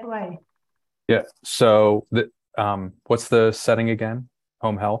 Chad, take away. Yeah, so what's the setting again?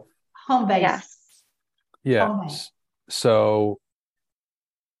 Home health? Home base. Yes. Yeah. So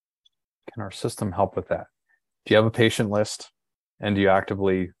can our system help with that? Do you have a patient list, and do you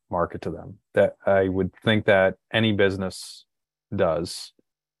actively market to them? That I would think that any business does,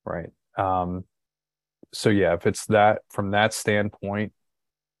 right? So yeah, if it's that from that standpoint,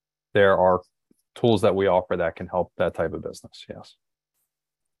 there are tools that we offer that can help that type of business. Yes.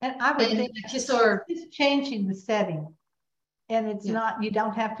 And I would think it's changing the setting. And it's not, you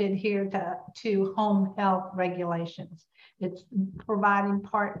don't have to adhere to home health regulations. It's providing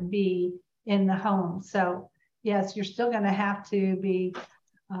Part B in the home. So yes, you're still going to have to be,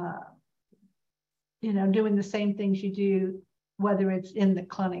 doing the same things you do, whether it's in the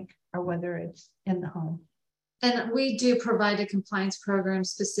clinic or whether it's in the home. And we do provide a compliance program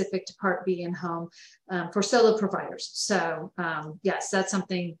specific to Part B in home for solo providers. So yes, that's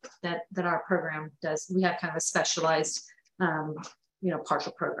something that our program does. We have kind of a specialized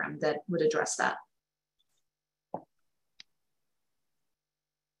partial program that would address that.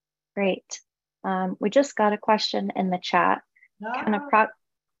 Great. We just got a question in the chat. No.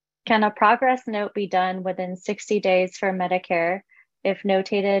 Can a progress note be done within 60 days for Medicare if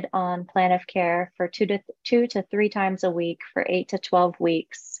notated on plan of care for 2 to 3 times a week for 8 to 12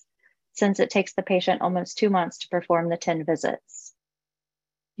 weeks, since it takes the patient almost 2 months to perform the 10 visits?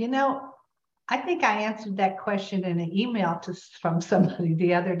 I think I answered that question in an email from somebody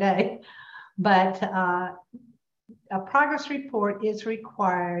the other day. But a progress report is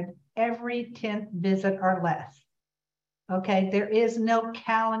required every 10th visit or less. Okay, there is no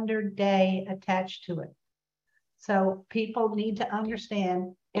calendar day attached to it. So people need to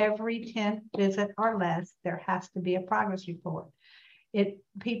understand every 10th visit or less, there has to be a progress report.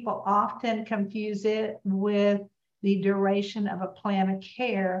 People often confuse it with the duration of a plan of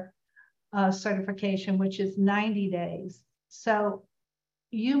care certification, which is 90 days. So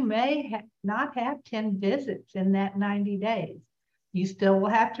you may not have 10 visits in that 90 days. You still will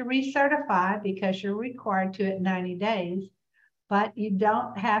have to recertify because you're required to at 90 days, but you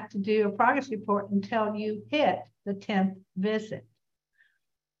don't have to do a progress report until you hit the 10th visit.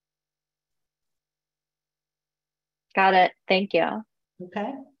 Got it. Thank you.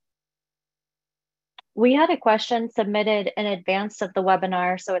 Okay. We had a question submitted in advance of the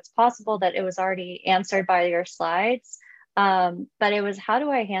webinar, so it's possible that it was already answered by your slides. But it was, how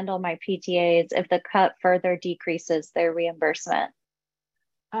do I handle my PTAs if the cut further decreases their reimbursement?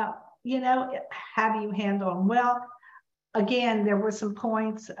 You know, how do you handle them? Well, again, there were some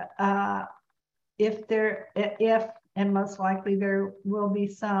points. If and most likely there will be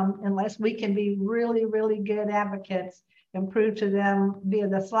some, unless we can be really, really good advocates and prove to them via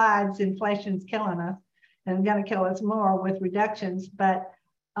the slides, inflation's killing us and going to kill us more with reductions. But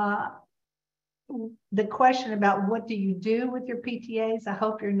the question about what do you do with your PTAs, I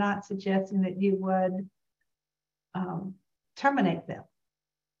hope you're not suggesting that you would terminate them.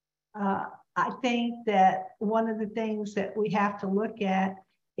 I think that one of the things that we have to look at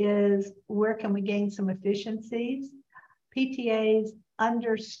is where can we gain some efficiencies. PTAs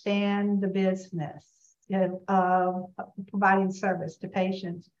understand the business of providing service to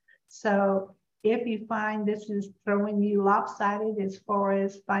patients. So if you find this is throwing you lopsided as far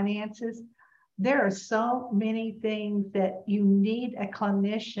as finances, there are so many things that you need a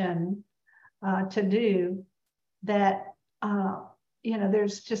clinician to do that, you know,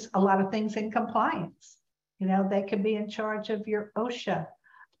 there's just a lot of things in compliance. You know, they could be in charge of your OSHA.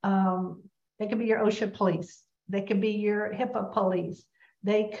 They could be your OSHA police. They could be your HIPAA police.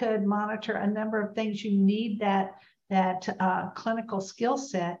 They could monitor a number of things. You need that clinical skill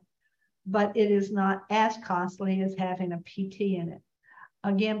set, but it is not as costly as having a PT in it.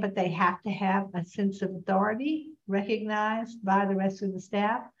 Again, but they have to have a sense of authority recognized by the rest of the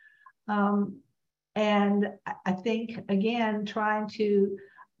staff. And I think, again, trying to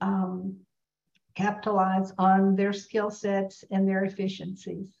capitalize on their skill sets and their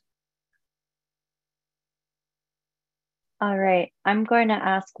efficiencies. All right, I'm going to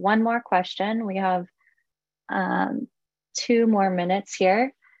ask one more question. We have 2 more minutes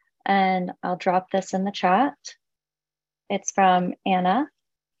here, and I'll drop this in the chat. It's from Anna.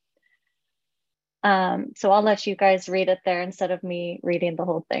 So I'll let you guys read it there instead of me reading the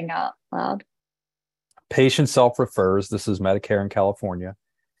whole thing out loud. Patient self-refers. This is Medicare in California.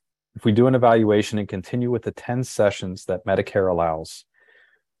 If we do an evaluation and continue with the 10 sessions that Medicare allows,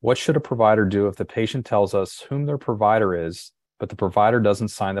 what should a provider do if the patient tells us whom their provider is, but the provider doesn't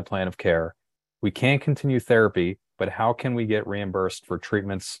sign the plan of care? We can't continue therapy, but how can we get reimbursed for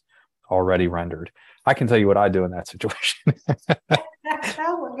treatments already rendered? I can tell you what I do in that situation.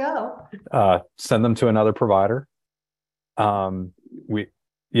 How we go. Send them to another provider. So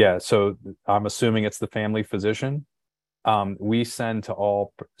I'm assuming it's the family physician. We send to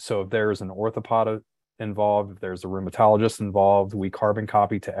all, so if there's an orthopod involved, if there's a rheumatologist involved, we carbon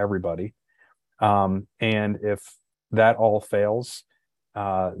copy to everybody. And if that all fails,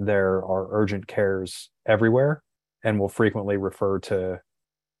 there are urgent cares everywhere, and we'll frequently refer to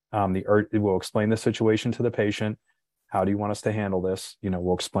we'll explain the situation to the patient. How do you want us to handle this? You know,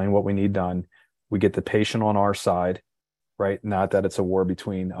 we'll explain what we need done. We get the patient on our side, right? Not that it's a war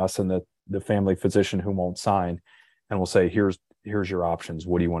between us and the family physician who won't sign. And we'll say, here's your options.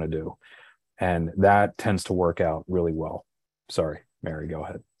 What do you want to do? And that tends to work out really well. Sorry, Mary, go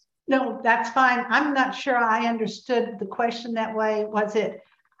ahead. No, that's fine. I'm not sure I understood the question that way. Was it,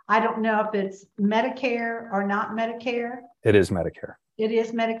 I don't know if it's Medicare or not Medicare. It is Medicare. It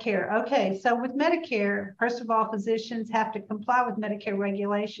is Medicare. Okay, so with Medicare, first of all, physicians have to comply with Medicare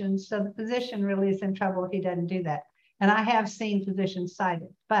regulations. So the physician really is in trouble if he doesn't do that. And I have seen physicians cited,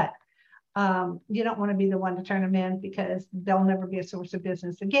 but you don't want to be the one to turn them in because they'll never be a source of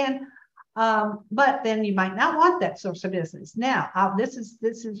business again. But then you might not want that source of business. Now, this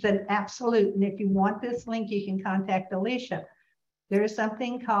is an absolute. And if you want this link, you can contact Alicia. There is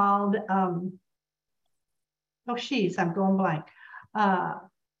something called, I'm going blank.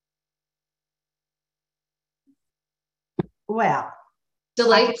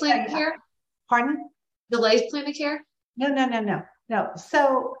 Delayed plan of care? Pardon? Delayed plan of care? No.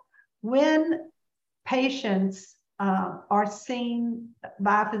 So when patients are seen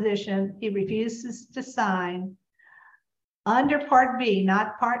by a physician, he refuses to sign under Part B,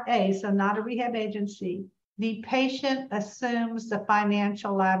 not Part A, so not a rehab agency, the patient assumes the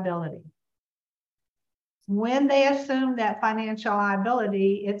financial liability. When they assume that financial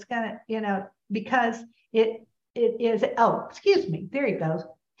liability, it's going to, because it is, there he goes,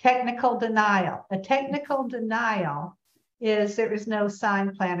 technical denial. A technical denial is there is no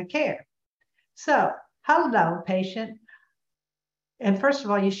signed plan of care. So, hello, patient. And first of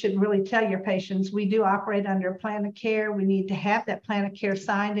all, you should really tell your patients, we do operate under a plan of care. We need to have that plan of care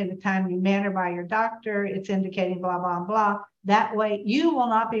signed in a timely manner by your doctor. It's indicating blah, blah, blah. That way, you will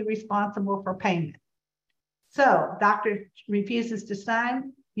not be responsible for payment. So, doctor refuses to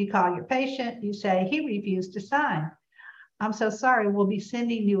sign. You call your patient. You say, he refused to sign. I'm so sorry. We'll be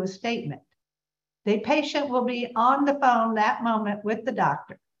sending you a statement. The patient will be on the phone that moment with the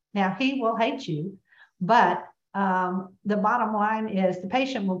doctor. Now, he will hate you, but the bottom line is the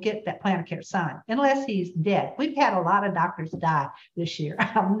patient will get that plan of care signed unless he's dead. We've had a lot of doctors die this year.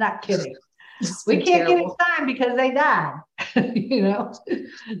 I'm not kidding. We can't get it signed because they died.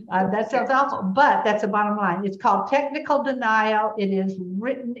 That sounds awful, but that's the bottom line. It's called technical denial. It is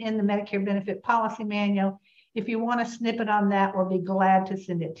written in the Medicare Benefit Policy Manual. If you want a snippet on that, we'll be glad to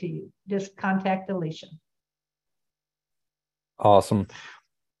send it to you. Just contact Alicia. Awesome.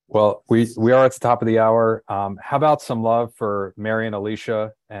 Well, we are at the top of the hour. How about some love for Mary and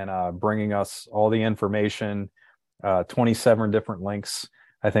Alicia and bringing us all the information, 27 different links.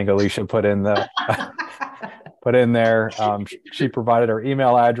 I think Alicia put in there. She provided her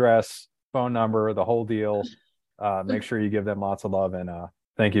email address, phone number, the whole deal. Make sure you give them lots of love, and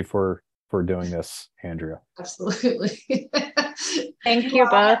thank you for doing this, Andrea. Absolutely. Thank you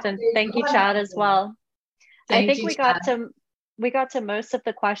both, and thank you, Chad, as well. I think we got to most of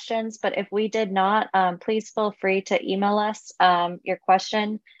the questions, but if we did not, please feel free to email us your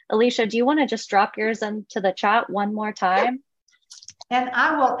question. Alicia, do you want to just drop yours into the chat one more time? And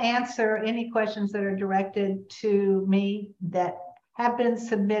I will answer any questions that are directed to me that have been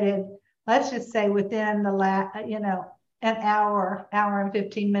submitted, let's just say within the last, an hour and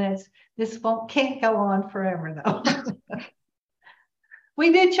 15 minutes. This can't go on forever though.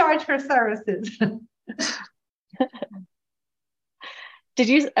 We did charge for services.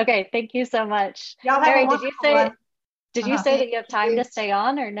 Okay, thank you so much. Mary, did you say that you have time to stay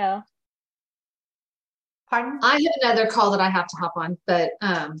on or no? Pardon? I have another call that I have to hop on, but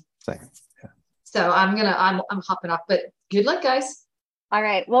so I'm hopping off, but good luck, guys. All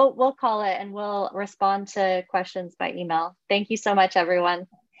right, we'll call it and we'll respond to questions by email. Thank you so much, everyone.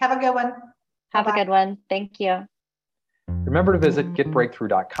 Have a good one. Have a good one. Thank you. Remember to visit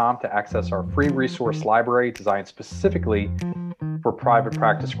getbreakthrough.com to access our free resource library designed specifically for private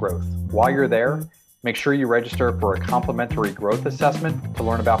practice growth. While you're there, make sure you register for a complimentary growth assessment to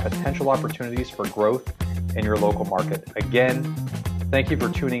learn about potential opportunities for growth in your local market. Again, thank you for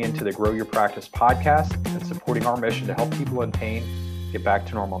tuning into the Grow Your Practice podcast and supporting our mission to help people in pain get back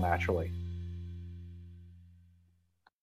to normal naturally.